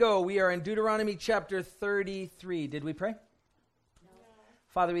We are in Deuteronomy chapter 33. Did we pray? No.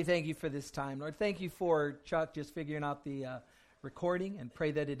 Father, we thank you for this time. Lord, thank you for Chuck just figuring out the recording, and pray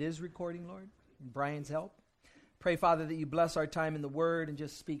that it is recording, Lord, and Brian's help. Pray, Father, that you bless our time in the Word and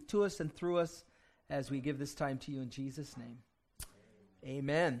just speak to us and through us as we give this time to you in Jesus' name.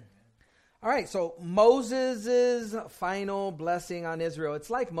 Amen. All right, so Moses' final blessing on Israel.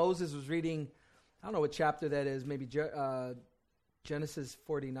 It's like Moses was reading, I don't know what chapter that is, maybe Genesis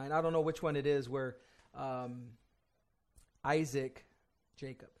 49. I don't know which one it is where Abraham, Isaac,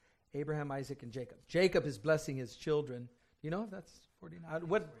 and Jacob. Jacob is blessing his children. You know if that's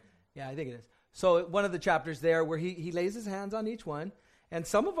 49? Yeah, I think it is. So one of the chapters there where he lays his hands on each one. And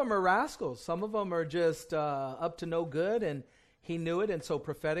some of them are rascals. Some of them are just up to no good. And he knew it. And so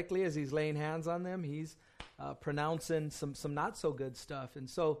prophetically, as he's laying hands on them, he's pronouncing some not so good stuff. And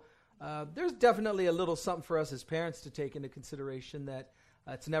so there's definitely a little something for us as parents to take into consideration, that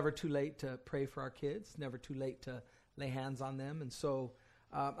it's never too late to pray for our kids, never too late to lay hands on them. And so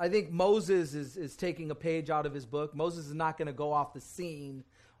I think Moses is taking a page out of his book. Moses is not going to go off the scene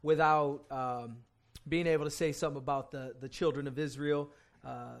without being able to say something about the children of Israel,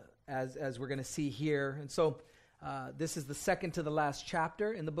 as we're going to see here. And so this is the second to the last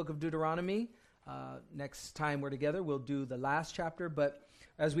chapter in the book of Deuteronomy. Next time we're together, we'll do the last chapter, but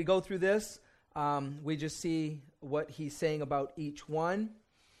as we go through this, we just see what he's saying about each one.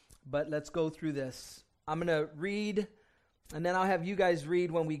 But let's go through this. I'm going to read, and then I'll have you guys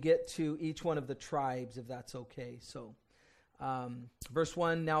read when we get to each one of the tribes, if that's okay. So, verse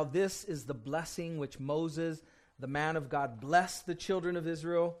 1, now this is the blessing which Moses, the man of God, blessed the children of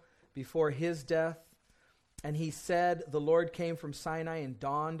Israel before his death. And he said, the Lord came from Sinai and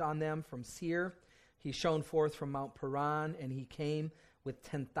dawned on them from Seir. He shone forth from Mount Paran, and he came with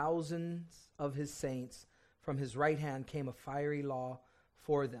 10,000 of his saints. From his right hand came a fiery law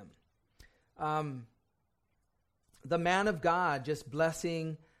for them. The man of God just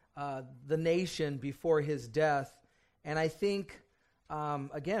blessing the nation before his death. And I think,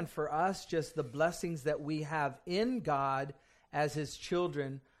 again, for us, just the blessings that we have in God as his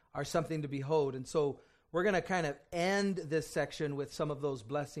children are something to behold. And so we're going to kind of end this section with some of those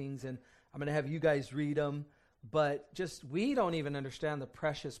blessings, and I'm going to have you guys read them. But just, we don't even understand the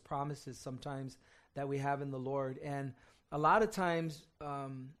precious promises sometimes that we have in the Lord. And a lot of times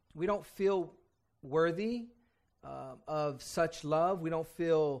we don't feel worthy of such love. We don't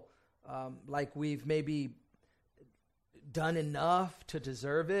feel like we've maybe done enough to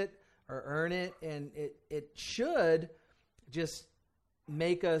deserve it or earn it. And it should just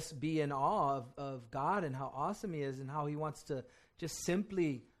make us be in awe of God and how awesome he is and how he wants to just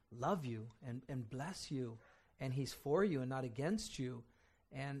simply love you and bless you. And he's for you and not against you.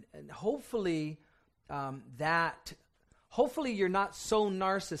 And hopefully hopefully you're not so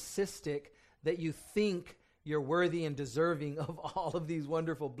narcissistic that you think you're worthy and deserving of all of these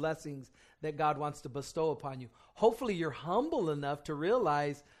wonderful blessings that God wants to bestow upon you. Hopefully you're humble enough to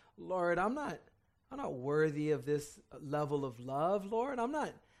realize, Lord, I'm not worthy of this level of love, Lord. I'm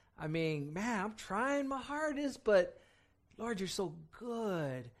trying my hardest, but Lord, you're so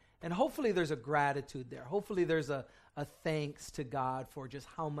good. And hopefully there's a gratitude there. Hopefully there's a thanks to God for just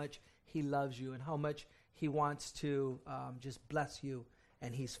how much he loves you and how much he wants to just bless you,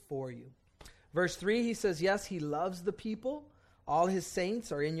 and he's for you. Verse 3, he says, yes, he loves the people. All his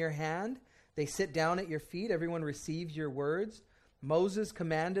saints are in your hand. They sit down at your feet. Everyone receives your words. Moses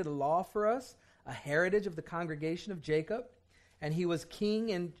commanded a law for us, a heritage of the congregation of Jacob. And he was king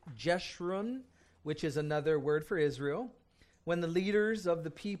in Jeshurun, which is another word for Israel. When the leaders of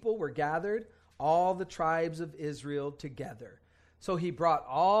the people were gathered, all the tribes of Israel together. So he brought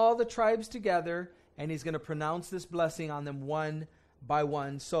all the tribes together, and he's going to pronounce this blessing on them one by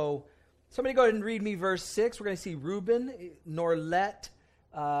one. So somebody go ahead and read me verse 6. We're going to see Reuben, nor let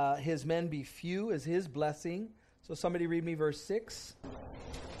his men be few, as his blessing. So somebody read me verse 6. It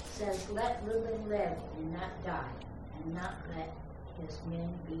says, let Reuben live and not die, and not let his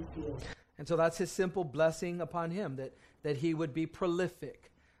men be few. And so that's his simple blessing upon him, that he would be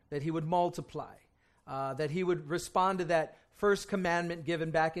prolific, that he would multiply, that he would respond to that first commandment given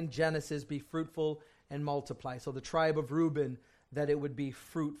back in Genesis, be fruitful and multiply. So the tribe of Reuben, that it would be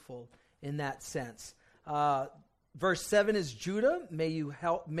fruitful in that sense. Verse 7 is Judah, may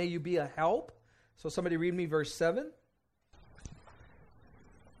you be a help. So somebody read me verse 7.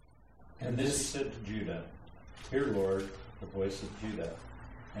 And this said to Judah, hear, Lord, the voice of Judah,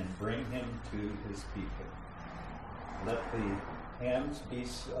 and bring him to his people. Let the hams be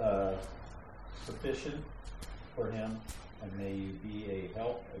sufficient for him, and may you be a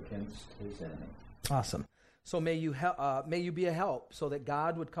help against his enemy. Awesome. So may you be a help, so that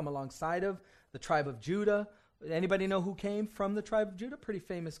God would come alongside of the tribe of Judah. Anybody know who came from the tribe of Judah? Pretty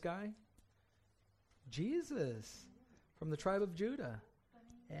famous guy. Jesus, from the tribe of Judah.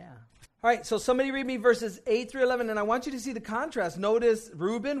 Yeah. All right, so somebody read me verses 8 through 11, and I want you to see the contrast. Notice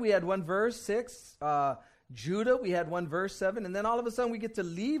Reuben, we had one verse, 6. Judah, we had one verse, 7. And then all of a sudden we get to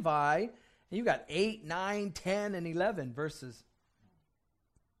Levi, and you got 8, 9, 10, and 11 verses.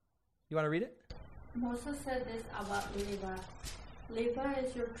 You want to read it? Moses said this about Levi. Levi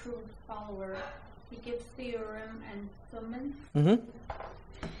is your true follower. He keeps the Urim and Thummim.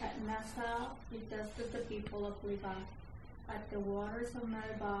 At Massa, he tested the people of Levi. At the waters of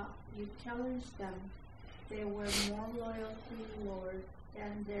Meribah, you challenged them. They were more loyal to the Lord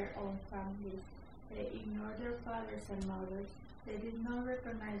than their own families. They ignored their fathers and mothers. They did not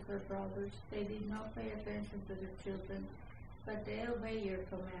recognize their brothers. They did not pay attention to their children, but they obeyed your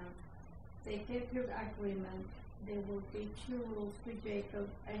command. They kept your agreement. They will teach your rules to Jacob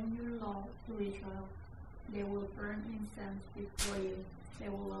and your law to Israel. They will burn incense before you. They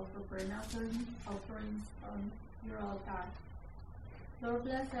will offer burnt offerings on your altar. Lord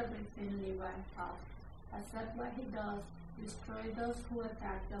bless everything Levi has. Accept what he does. Destroy those who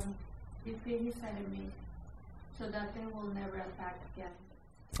attack them. Defeat his enemies, so that they will never attack again.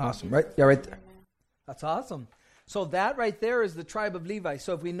 Awesome, right? Yeah, right there. That's awesome. So that right there is the tribe of Levi.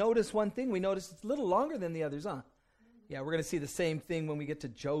 So if we notice one thing, we notice it's a little longer than the others, huh? Yeah, we're going to see the same thing when we get to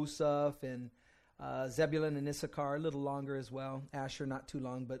Joseph and Zebulun and Issachar, a little longer as well. Asher, not too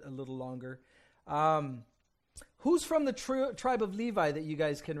long, but a little longer. Who's from the tribe of Levi that you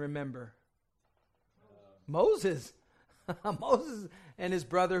guys can remember? Moses. Moses and his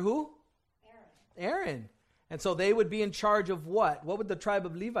brother who? Aaron. And so they would be in charge of what? What would the tribe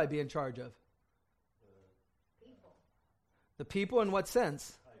of Levi be in charge of? The people in what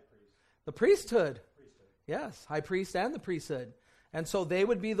sense? The priesthood. Yes, high priest and the priesthood. And so they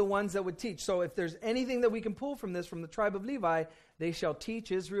would be the ones that would teach. So if there's anything that we can pull from this, from the tribe of Levi, they shall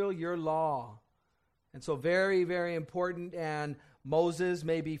teach Israel your law. And so very, very important. And Moses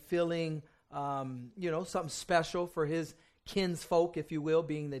may be feeling, something special for his kinsfolk, if you will,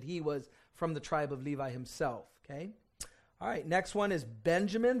 being that he was from the tribe of Levi himself. Okay. All right. Next one is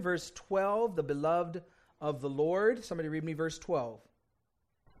Benjamin, verse 12, the beloved of the Lord. Somebody read me verse 12.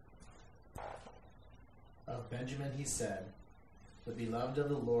 Of Benjamin he said, the beloved of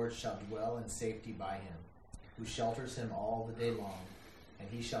the Lord shall dwell in safety by him, who shelters him all the day long, and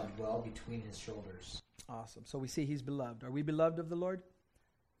he shall dwell between his shoulders. Awesome. So we see he's beloved. Are we beloved of the Lord?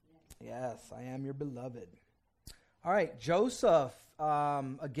 Yes, I am your beloved. All right, Joseph,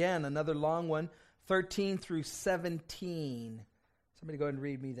 again, another long one, 13 through 17. Somebody go ahead and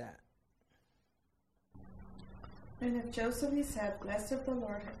read me that. And of Joseph he said, blessed of the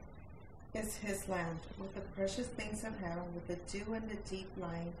Lord is his land, with the precious things of heaven, with the dew and the deep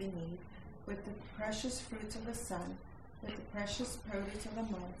lying beneath, with the precious fruits of the sun, with the precious produce of the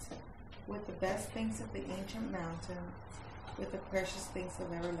months, with the best things of the ancient mountains, with the precious things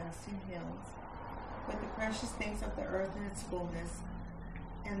of everlasting hills, with the precious things of the earth and its fullness,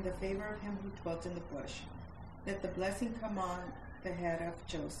 and the favor of him who dwelt in the bush. Let the blessing come on the head of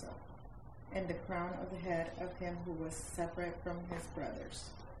Joseph, and the crown of the head of him who was separate from his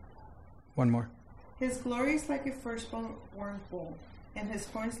brothers. One more. His glory is like a firstborn bull, and his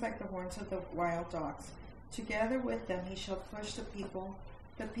horns like the horns of the wild dogs. Together with them he shall push the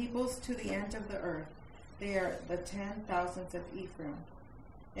peoples to the end of the earth. They are the 10,000s of Ephraim,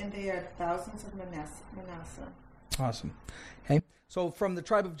 and they are thousands of Manasseh. Awesome. Okay. So from the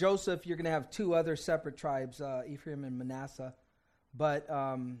tribe of Joseph, you're going to have two other separate tribes, Ephraim and Manasseh. But,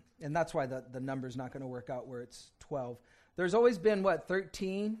 and that's why the number's not going to work out where it's 12. There's always been,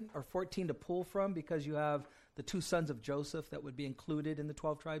 13 or 14 to pull from, because you have the two sons of Joseph that would be included in the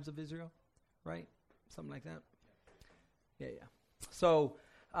 12 tribes of Israel, right? Something like that. Yeah. So,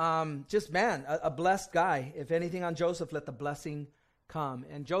 just a blessed guy. If anything on Joseph, let the blessing come.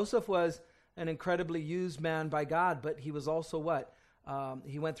 And Joseph was an incredibly used man by God, but he was also what?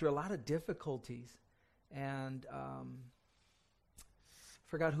 He went through a lot of difficulties. And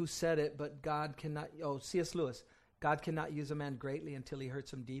forgot who said it, but God cannot, C.S. Lewis, God cannot use a man greatly until he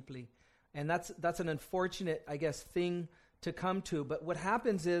hurts him deeply. And that's an unfortunate, I guess, thing to come to. But what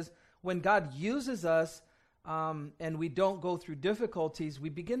happens is when God uses us and we don't go through difficulties, we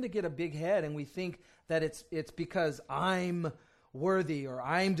begin to get a big head and we think that it's because I'm worthy or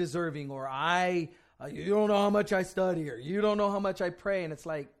I'm deserving or you don't know how much I study or you don't know how much I pray. And it's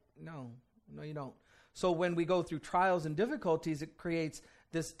like, no, you don't. So when we go through trials and difficulties, it creates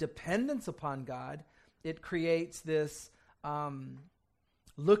this dependence upon God. It creates this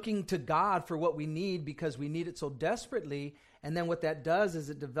looking to God for what we need because we need it so desperately. And then what that does is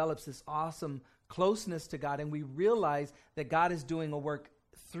it develops this awesome closeness to God, and we realize that God is doing a work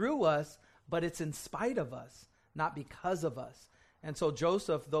through us, but it's in spite of us, not because of us. And so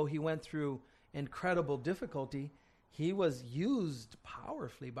Joseph, though he went through incredible difficulty, he was used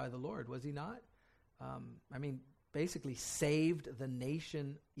powerfully by the Lord, was he not? Basically saved the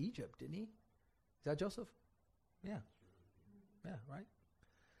nation Egypt, didn't he? Is that Joseph? Yeah. Yeah, right.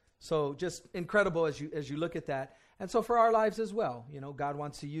 So just incredible as you look at that. And so for our lives as well, God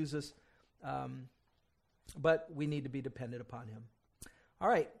wants to use us, but we need to be dependent upon him. All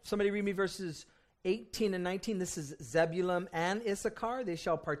right, somebody read me verses 18 and 19. This is Zebulun and Issachar. They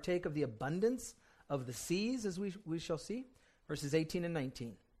shall partake of the abundance of the seas, as we shall see. Verses 18 and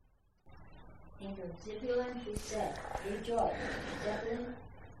 19. And of Zebulun he said, Rejoice, Zebulun,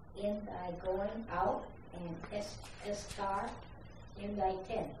 in thy going out, and Issachar in thy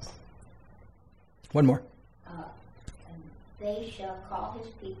tents. One more. And they shall call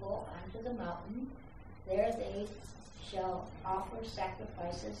his people unto the mountain. There they shall offer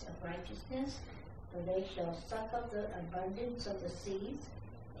sacrifices of righteousness, for they shall suck of the abundance of the seas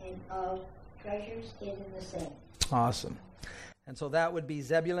and of treasures hid in the same. Awesome. And so that would be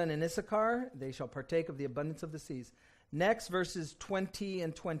Zebulun and Issachar. They shall partake of the abundance of the seas. Next, verses 20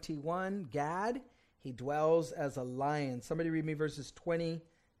 and 21. Gad, he dwells as a lion. Somebody read me verses 20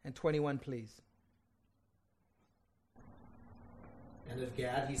 and 21, please. And of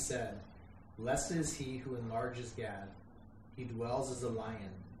Gad he said, Blessed is he who enlarges Gad. He dwells as a lion,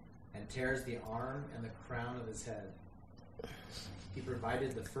 and tears the arm and the crown of his head. He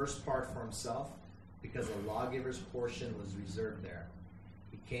provided the first part for himself, because a lawgiver's portion was reserved there.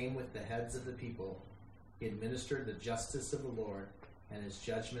 He came with the heads of the people. He administered the justice of the Lord and his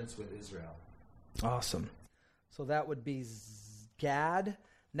judgments with Israel. Awesome. So that would be Gad.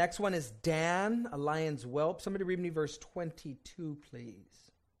 Next one is Dan, a lion's whelp. Somebody read me verse 22,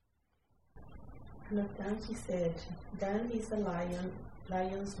 please. And of Dan he said, Dan is a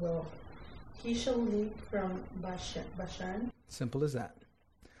lion's whelp. He shall leap from Bashan. Simple as that.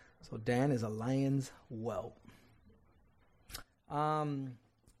 So Dan is a lion's whelp.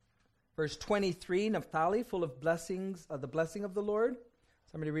 Verse 23, Naphtali, full of blessings, the blessing of the Lord.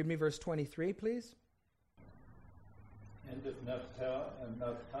 Somebody read me verse 23, please. And of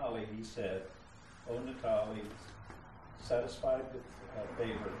Naphtali he said, O Naphtali, satisfied with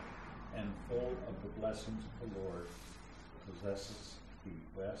favor and full of the blessings of the Lord, possesses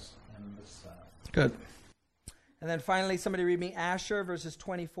the west and the south. Good. And then finally, somebody read me Asher, verses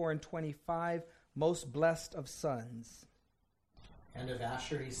 24 and 25, most blessed of sons. And of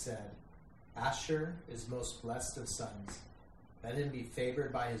Asher he said, Asher is most blessed of sons. Let him be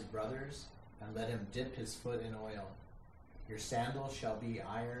favored by his brothers, and let him dip his foot in oil. Your sandals shall be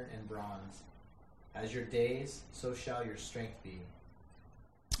iron and bronze. As your days, so shall your strength be.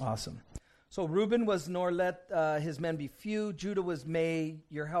 Awesome. So Reuben was, nor let his men be few. Judah was, may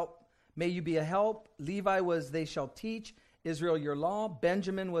you be a help. Levi was, they shall teach. Israel, your law.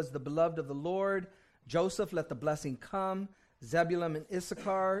 Benjamin was the beloved of the Lord. Joseph, let the blessing come. Zebulun and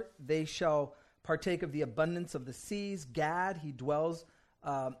Issachar, they shall partake of the abundance of the seas. Gad, he dwells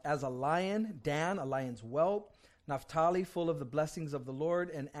as a lion. Dan, a lion's whelp. Naphtali, full of the blessings of the Lord.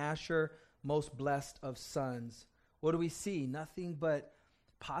 And Asher, most blessed of sons. What do we see? Nothing but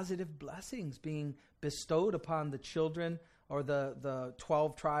positive blessings being bestowed upon the children or the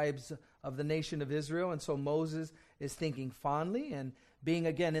 12 tribes of the nation of Israel. And so Moses is thinking fondly and being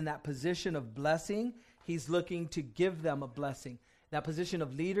again in that position of blessing. He's looking to give them a blessing. That position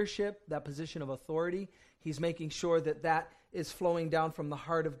of leadership, that position of authority, he's making sure that that is flowing down from the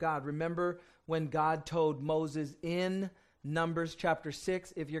heart of God. Remember when God told Moses in Numbers chapter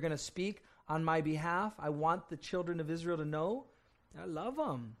 6, if you're going to speak on my behalf, I want the children of Israel to know I love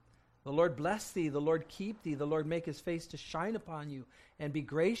them. The Lord bless thee, the Lord keep thee, the Lord make his face to shine upon you and be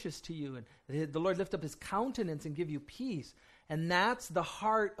gracious to you. And the Lord lift up his countenance and give you peace. And that's the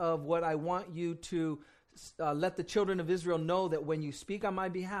heart of what I want you to let the children of Israel know, that when you speak on my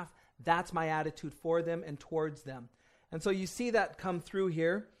behalf, that's my attitude for them and towards them. And so you see that come through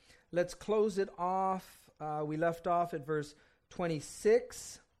here. Let's close it off. We left off at verse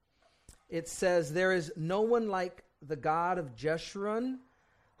 26. It says, there is no one like the God of Jeshurun,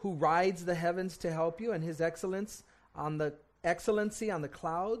 who rides the heavens to help you, and his excellency on the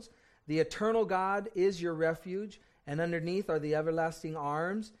clouds. The eternal God is your refuge, and underneath are the everlasting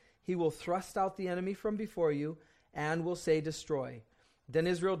arms. He will thrust out the enemy from before you, and will say, destroy. Then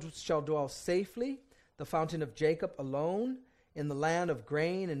Israel shall dwell safely, the fountain of Jacob alone, in the land of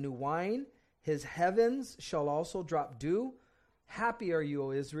grain and new wine. His heavens shall also drop dew. Happy are you,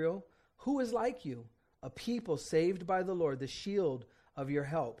 O Israel. Who is like you? A people saved by the Lord, the shield of your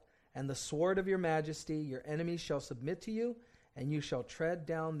help, and the sword of your majesty. Your enemies shall submit to you, and you shall tread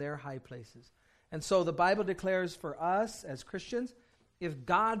down their high places. And so the Bible declares for us as Christians, if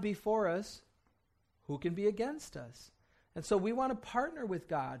God be for us, who can be against us? And so we want to partner with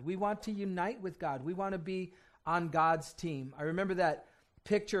God. We want to unite with God. We want to be on God's team. I remember that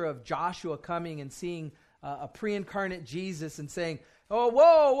picture of Joshua coming and seeing a pre-incarnate Jesus and saying, "Oh,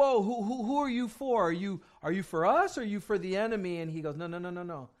 whoa, who are you for? Are you for us or are you for the enemy?" And he goes,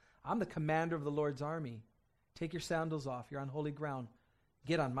 No. I'm the commander of the Lord's army. Take your sandals off. You're on holy ground.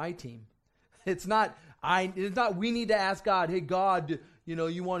 Get on my team. It's not we need to ask God, "Hey God,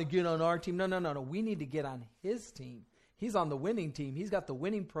 you want to get on our team?" No. We need to get on his team. He's on the winning team. He's got the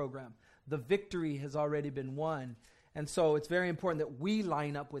winning program. The victory has already been won. And so it's very important that we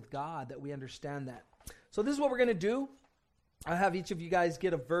line up with God, that we understand that. So this is what we're going to do. I'll have each of you guys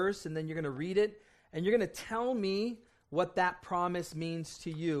get a verse, and then you're going to read it, and you're going to tell me what that promise means to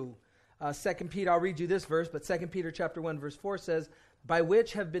you. 2 Peter, I'll read you this verse, but 2 Peter chapter 1, verse 4 says, "By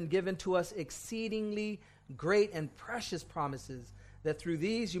which have been given to us exceedingly great and precious promises, that through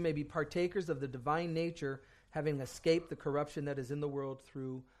these you may be partakers of the divine nature, having escaped the corruption that is in the world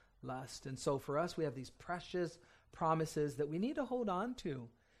through lust." And so for us, we have these precious promises that we need to hold on to.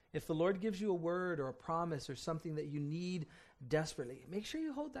 If the Lord gives you a word or a promise or something that you need desperately, make sure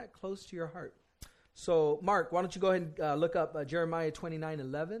you hold that close to your heart. So, Mark, why don't you go ahead and look up Jeremiah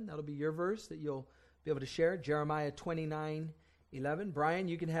 29:11. That'll be your verse that you'll be able to share. Jeremiah 29:11. Brian,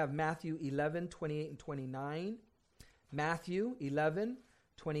 you can have Matthew 11:28 and 29. Matthew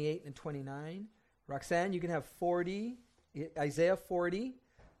 11:28 and 29. Roxanne, you can have Isaiah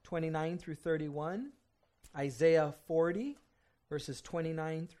 40:29 through 31. Isaiah 40, verses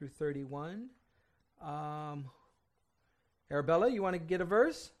 29 through 31. Arabella, you want to get a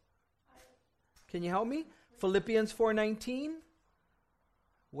verse? Can you help me? Philippians 4:19.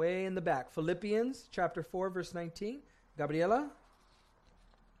 Way in the back. Philippians chapter 4, verse 19. Gabriela?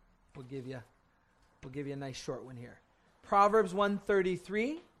 We'll give you a nice short one here. Proverbs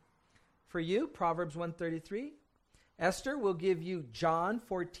 1:33 for you. Proverbs 1:33. Esther will give you John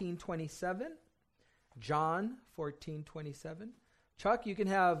 14:27. John 14:27. Chuck, you can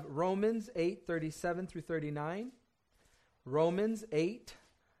have Romans 8:37 through 39. Romans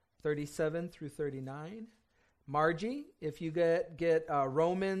 8:37 through 39. Margie, if you get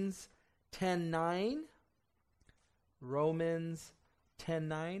Romans 10:9. Romans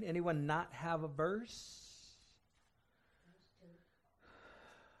 10:9. Anyone not have a verse?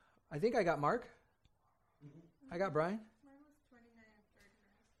 I think I got Mark. I got Brian. Mine was 29 and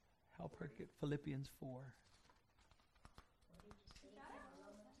 39. Help her get Philippians 4.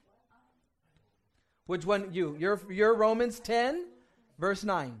 Which one? You're Romans 10, verse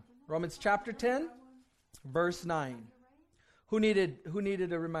 9. Romans chapter 10, verse 9. Who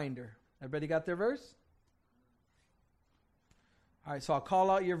needed a reminder? Everybody got their verse? All right, so I'll call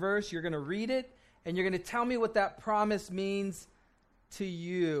out your verse. You're going to read it, and you're going to tell me what that promise means to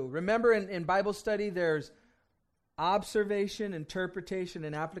you. Remember, in Bible study, there's observation, interpretation,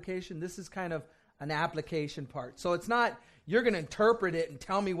 and application. This is kind of an application part. So it's not, you're going to interpret it and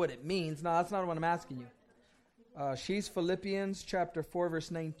tell me what it means. No, that's not what I'm asking you. She's Philippians chapter 4,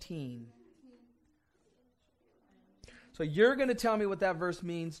 verse 19. So you're going to tell me what that verse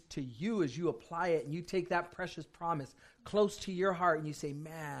means to you as you apply it, and you take that precious promise close to your heart, and you say,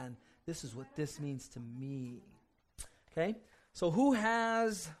 man, this is what this means to me. Okay? So who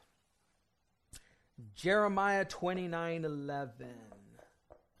has Jeremiah 29:11?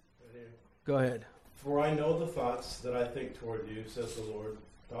 Go ahead. For I know the thoughts that I think toward you, says the Lord,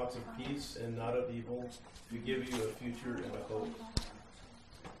 thoughts of peace and not of evil, to give you a future and a hope.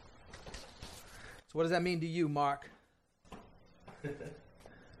 So what does that mean to you, Mark?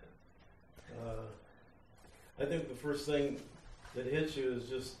 I think the first thing that hits you is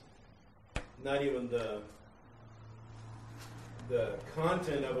just not even the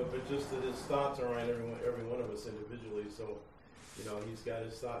content of it, but just that his thoughts are on every one of us individually. So, he's got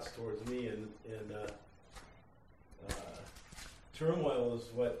his thoughts towards me, and turmoil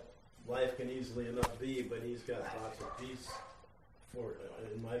is what life can easily enough be, but he's got thoughts of peace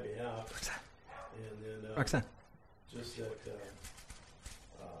in my behalf. And then Roxanne. just that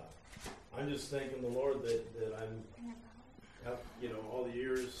I'm just thanking the Lord that I'm all the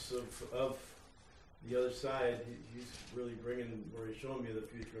years of the other side. He's really bringing where he's showing me the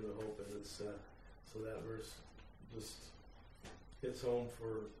future and the hope, and it's so that verse just hits home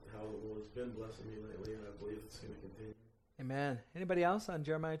for how the Lord's been blessing me lately, and I believe it's going to continue. Amen. Anybody else on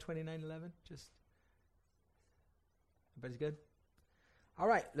Jeremiah 29:11? Just everybody's good? All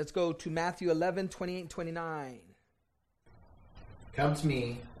right, let's go to Matthew 11, 28 and 29. Come to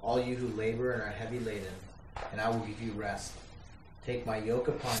me, all you who labor and are heavy laden, and I will give you rest. Take my yoke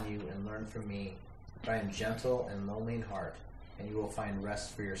upon you and learn from me, for I am gentle and lowly in heart, and you will find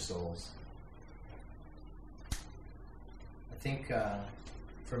rest for your souls. I think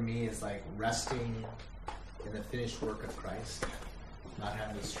for me is like resting in the finished work of Christ, not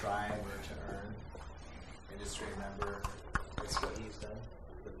having to strive or to earn, and just to remember it's what He's done,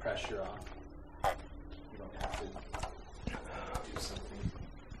 the pressure off. You don't have to do something.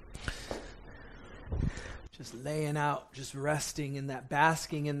 Just laying out, just resting in that,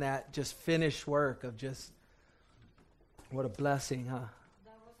 basking in that just finished work of just, what a blessing, huh?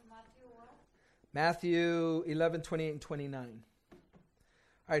 That was Matthew what? Matthew 11, 28 and 29. All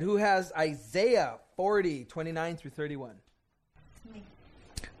right, who has Isaiah 40, 29 through 31? Me.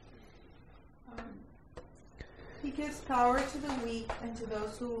 He gives power to the weak, and to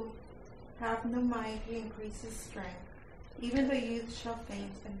those who have no might he increases strength. Even the youth shall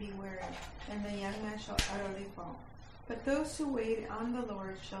faint and be weary, and the young man shall utterly fall. But those who wait on the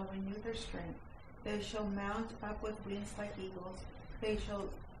Lord shall renew their strength. They shall mount up with wings like eagles. They shall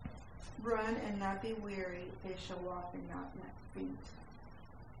run and not be weary. They shall walk and not faint.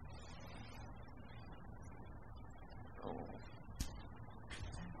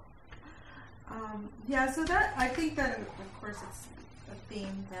 So that, I think that, of course, it's a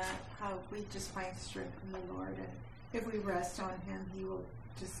theme that how we just find strength in the Lord, and if we rest on Him, He will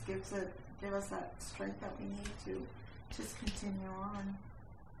just give us that strength that we need to just continue on.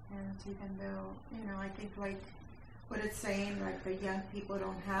 And even though, I think like what it's saying, like the young people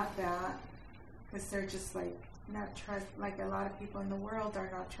don't have that because they're just like not trust, like a lot of people in the world are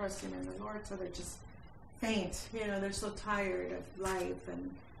not trusting in the Lord, so they just faint. They're so tired of life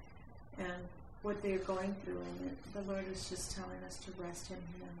and what they're going through, and the Lord is just telling us to rest in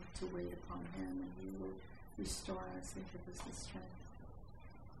Him, to wait upon Him, and He will restore us and give us the strength.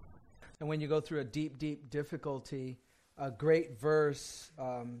 And when you go through a deep, deep difficulty, a great verse,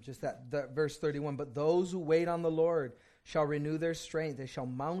 just that verse 31, but those who wait on the Lord shall renew their strength. They shall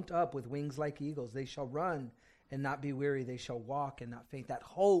mount up with wings like eagles. They shall run and not be weary. They shall walk and not faint. That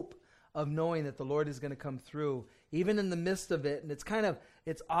hope of knowing that the Lord is going to come through, even in the midst of it. And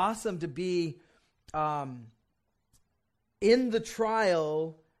it's awesome to be in the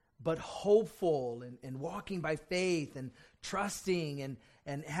trial, but hopeful and walking by faith and trusting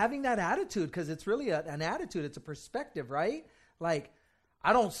and having that attitude, because it's really an attitude. It's a perspective, right? Like,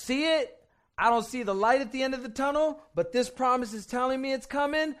 I don't see it. I don't see the light at the end of the tunnel, but this promise is telling me it's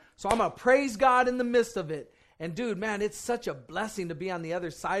coming, so I'm going to praise God in the midst of it. And dude, man, it's such a blessing to be on the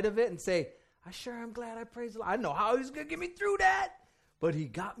other side of it and say, I sure am glad I praised the Lord. I don't know how He's going to get me through that, but He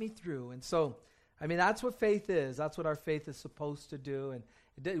got me through. And so, that's what faith is. That's what our faith is supposed to do.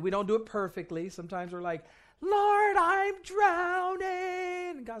 And we don't do it perfectly. Sometimes we're like, Lord, I'm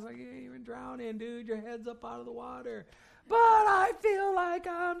drowning. And God's like, you ain't even drowning, dude. Your head's up out of the water. But I feel like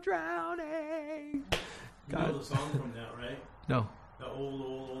I'm drowning. You know the song from that, right? No. The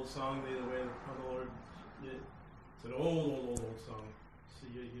old song, the way the Lord did. It's an old song. So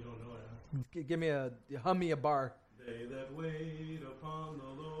you don't know it, huh? Give me hum me a bar. They that wait upon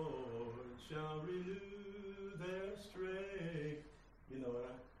the Lord shall renew their strength. You know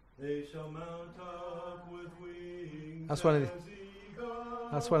what? They shall mount up with wings. That's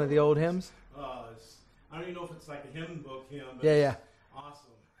one of the old hymns. I don't even know if it's like a hymn book hymn. But Yeah.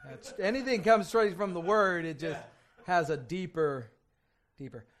 Awesome. Anything comes straight from the Word, it just has a deeper.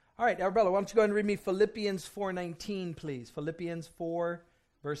 All right, Arabella, why don't you go ahead and read me Philippians 4:19, please. Philippians 4,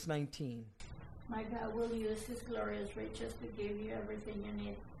 verse 19. My God will use His glorious riches to give you everything you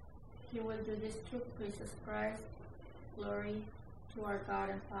need. He will do this through Jesus Christ. Glory to our God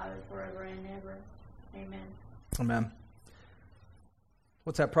and Father forever and ever. Amen. Amen.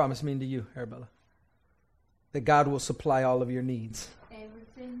 What's that promise mean to you, Arabella? That God will supply all of your needs.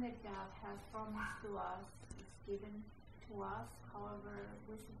 Everything that God has promised to us is given to us. However,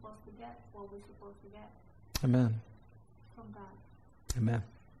 we're supposed to get what we're supposed to get. Amen. From God. Amen.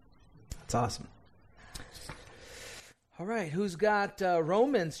 That's awesome. All right, who's got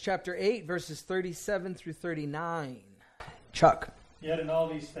Romans chapter 8, verses 37 through 39? Chuck. Yet in all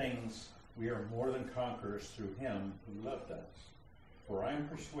these things we are more than conquerors through Him who loved us. For I am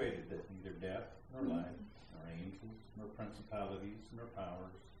persuaded that neither death, nor life, nor angels, nor principalities, nor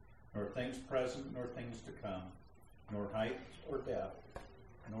powers, nor things present, nor things to come, nor height or depth,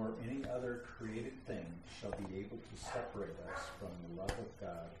 nor any other created thing shall be able to separate us from the love of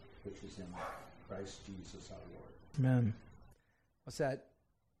God which is in Christ Jesus our Lord. Amen. What's that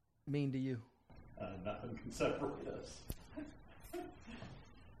mean to you? Nothing can separate us.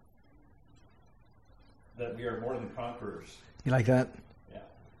 that we are more than conquerors. You like that? Yeah.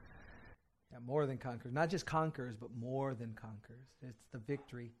 Yeah, more than conquerors. Not just conquerors, but more than conquerors. It's the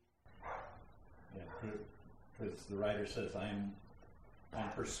victory. Yeah, because the writer says, I'm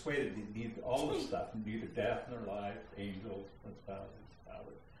persuaded neither all this stuff, neither death nor life, angels, principalities,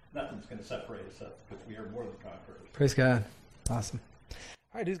 powers, nothing's going to separate us up because we are more than conquerors. Praise God. Awesome.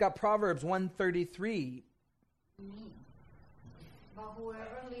 All right, who's got Proverbs 133? Me. But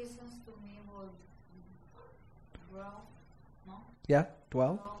whoever listens to me will dwell, Yeah,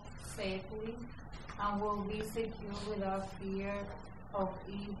 12. safely and will be secure without fear of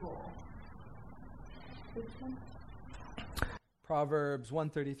evil. Which one? Proverbs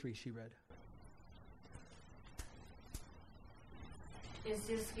 133, she read. It's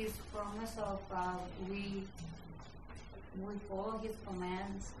just his promise of we follow his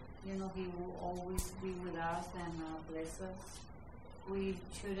commands. You know, he will always be with us and bless us. We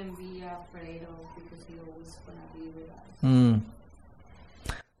shouldn't be afraid of because he always gonna be with us.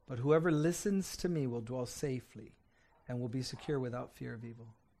 But whoever listens to me will dwell safely and will be secure without fear of evil.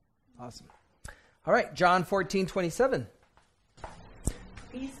 Awesome. All right, John 14:27.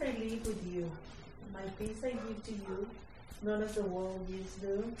 Peace I leave with you. My peace I give to you. Not as the world gives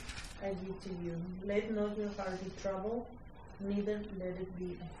do, I give to you. Let not your heart be troubled, neither let it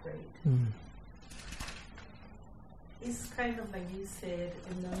be afraid. It's kind of like you said,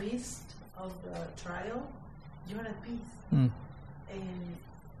 in the midst of the trial, you're at peace. And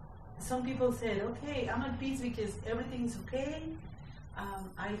some people said, okay, I'm at peace because everything's okay.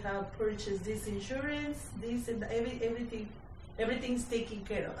 I have purchased this insurance, this and everything's taken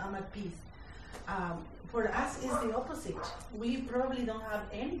care of. I'm at peace. For us, it's the opposite. We probably don't have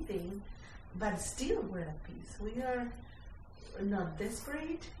anything, but still we're at peace. We are not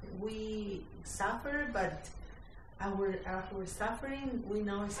desperate. We suffer, but our suffering, we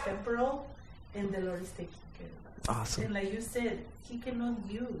know is temporal, and the Lord is taking care of us. Awesome. And like you said, He cannot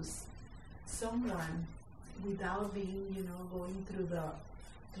use someone without being, going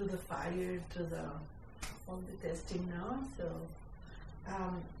through the fire, all the testing now. So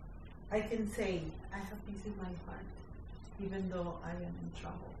I can say I have peace in my heart, even though I am in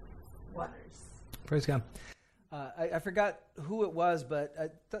troubled waters. Praise God. I forgot who it was, but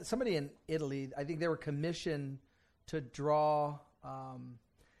somebody in Italy, I think they were commissioned to draw,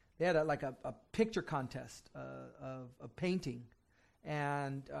 they had a picture contest of a painting.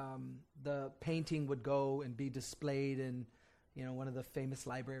 And the painting would go and be displayed in, one of the famous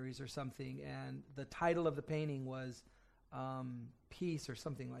libraries or something. And the title of the painting was Peace or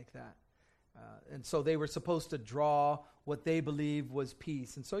something like that. And so they were supposed to draw what they believed was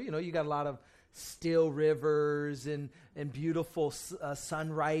peace. And so, you got a lot of still rivers and beautiful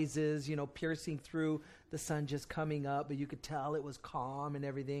sunrises, piercing through the sun just coming up. But you could tell it was calm and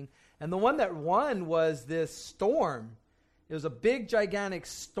everything. And the one that won was this storm. It was a big, gigantic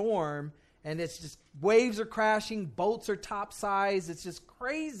storm, and it's just waves are crashing, boats are top-sized. It's just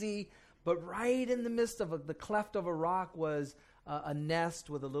crazy. But right in the midst of the cleft of a rock was a nest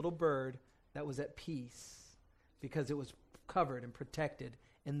with a little bird that was at peace because it was covered and protected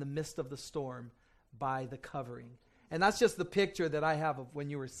in the midst of the storm by the covering. And that's just the picture that I have of when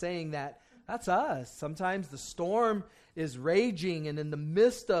you were saying that. That's us. Sometimes the storm is raging, and in the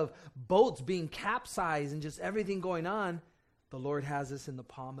midst of boats being capsized and just everything going on, the Lord has us in the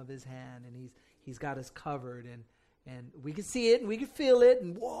palm of His hand, and He's got us covered, and we can see it, and we can feel it,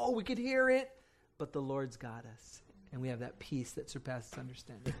 and whoa, we could hear it, but the Lord's got us, and we have that peace that surpasses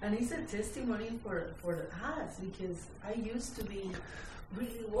understanding. And it's a testimony for us, because I used to be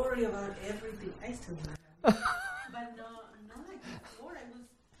really worried about everything. I still do, but not like before. I was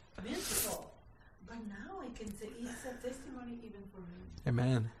miserable, but now I can say it's a testimony even for me.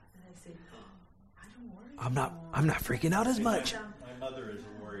 Amen. And I say, I don't worry. I'm not freaking out as much. My mother is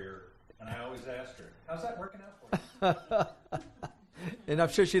a warrior, and I always ask her, "How's that working out for you?" And I'm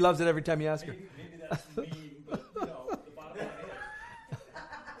sure she loves it every time you ask her. Maybe that's mean, but the bottom line is,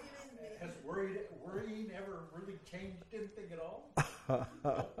 has worrying ever really changed anything at all?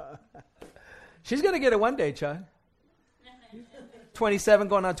 She's gonna get it one day, Chad. 27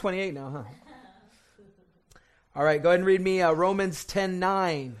 going on 28 now, huh? All right, go ahead and read me Romans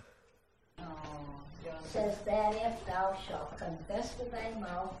 10:9. Says that if thou shalt confess with thy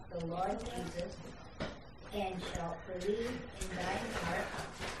mouth the Lord Jesus, and shalt believe in thine heart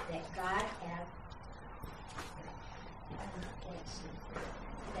that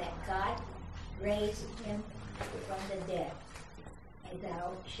God raised him from the dead, and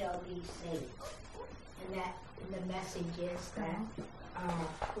thou shalt be saved. And the message is that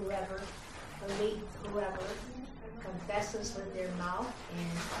whoever confesses with their mouth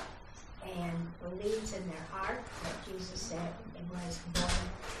and and believes in their heart that Jesus said and was born,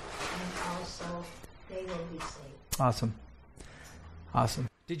 and also they will be saved. Awesome. Awesome.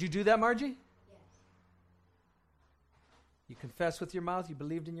 Did you do that, Margie? Yes. You confessed with your mouth, you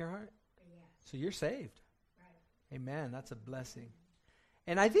believed in your heart? Yes. So you're saved. Right. Amen. That's a blessing.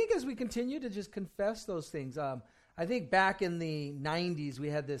 And I think as we continue to just confess those things, I think back in the 90s, we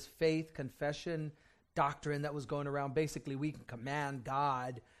had this faith confession doctrine that was going around. Basically, we can command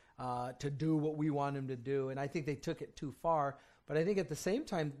God to do what we want him to do. And I think they took it too far. But I think at the same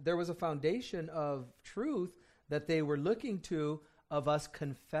time, there was a foundation of truth that they were looking to of us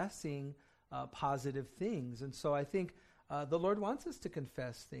confessing positive things. And so I think the Lord wants us to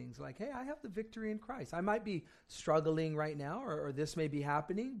confess things like, hey, I have the victory in Christ. I might be struggling right now, or this may be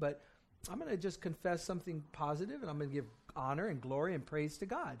happening, but I'm going to just confess something positive, and I'm going to give honor and glory and praise to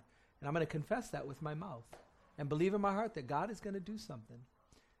God. And I'm going to confess that with my mouth and believe in my heart that God is going to do something.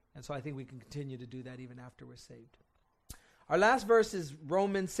 And so I think we can continue to do that even after we're saved. Our last verse is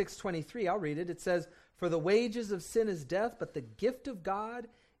Romans 6:23. I'll read it. It says, "For the wages of sin is death, but the gift of God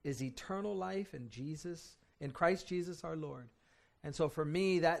is eternal life in Christ Jesus our Lord." And so for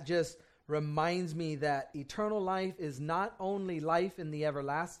me, that just reminds me that eternal life is not only life in the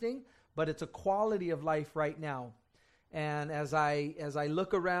everlasting, but it's a quality of life right now. And as I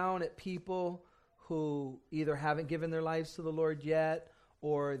look around at people who either haven't given their lives to the Lord yet,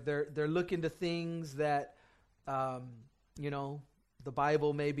 or they're looking to things that the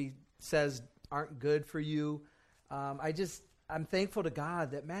Bible maybe says aren't good for you, I'm thankful to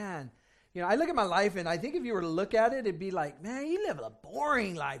God that, man, I look at my life, and I think if you were to look at it, it'd be like, man, you live a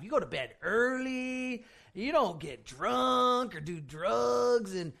boring life. You go to bed early, you don't get drunk or do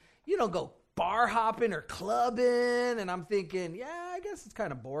drugs, and you don't go bar hopping or clubbing. And I'm thinking, yeah, I guess it's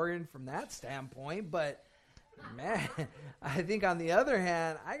kind of boring from that standpoint. But man, I think on the other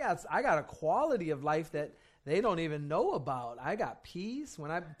hand, I got a quality of life that they don't even know about. I got peace. When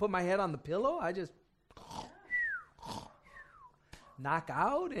I put my head on the pillow, I just knock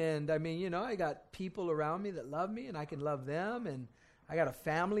out. And I got people around me that love me, and I can love them. And I got a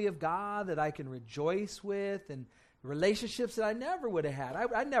family of God that I can rejoice with, and relationships that I never would have had.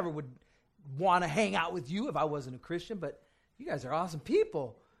 I never would want to hang out with you if I wasn't a Christian, but you guys are awesome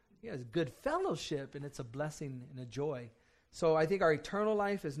people. You guys good fellowship, and it's a blessing and a joy. So I think our eternal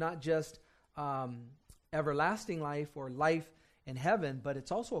life is not just everlasting life or life in heaven, but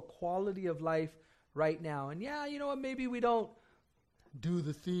it's also a quality of life right now. And yeah, you know what, maybe we don't do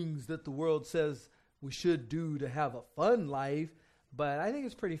the things that the world says we should do to have a fun life, but I think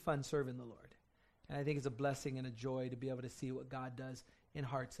it's pretty fun serving the Lord. And I think it's a blessing and a joy to be able to see what God does in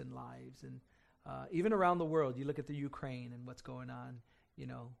hearts and lives. And even around the world, you look at the Ukraine and what's going on,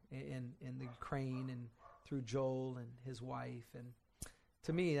 in the Ukraine, and through Joel and his wife. And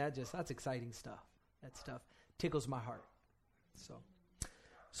to me, that's exciting stuff. That stuff tickles my heart.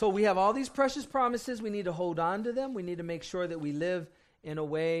 So we have all these precious promises. We need to hold on to them. We need to make sure that we live in a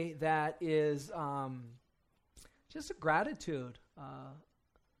way that is just a gratitude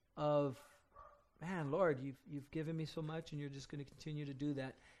of, man, Lord, you've given me so much, and you're just going to continue to do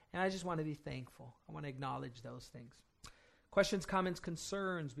that. And I just want to be thankful. I want to acknowledge those things. Questions, comments,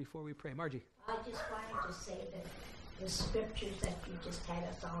 concerns before we pray. Margie. I just wanted to say that the scriptures that you just had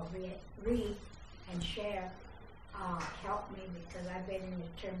us all read and share helped me, because I've been in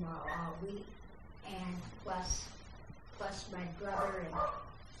the turmoil all week, and plus my brother,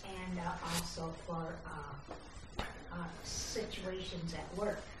 and also for situations at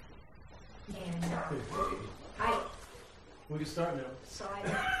work. And we can start now. So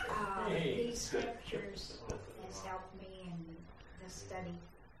these scriptures has helped me in the study.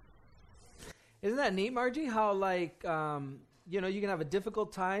 Isn't that neat, Margie? How you can have a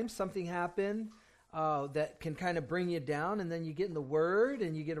difficult time, something happened that can kind of bring you down, and then you get in the Word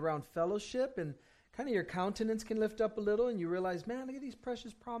and you get around fellowship, and kind of your countenance can lift up a little, and you realize, man, look at these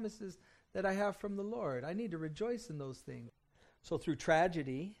precious promises that I have from the Lord. I need to rejoice in those things. So through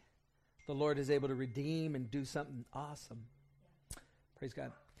tragedy, the Lord is able to redeem and do something awesome. Praise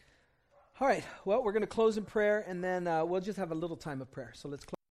God. All right, well, we're going to close in prayer, and then we'll just have a little time of prayer. So let's close.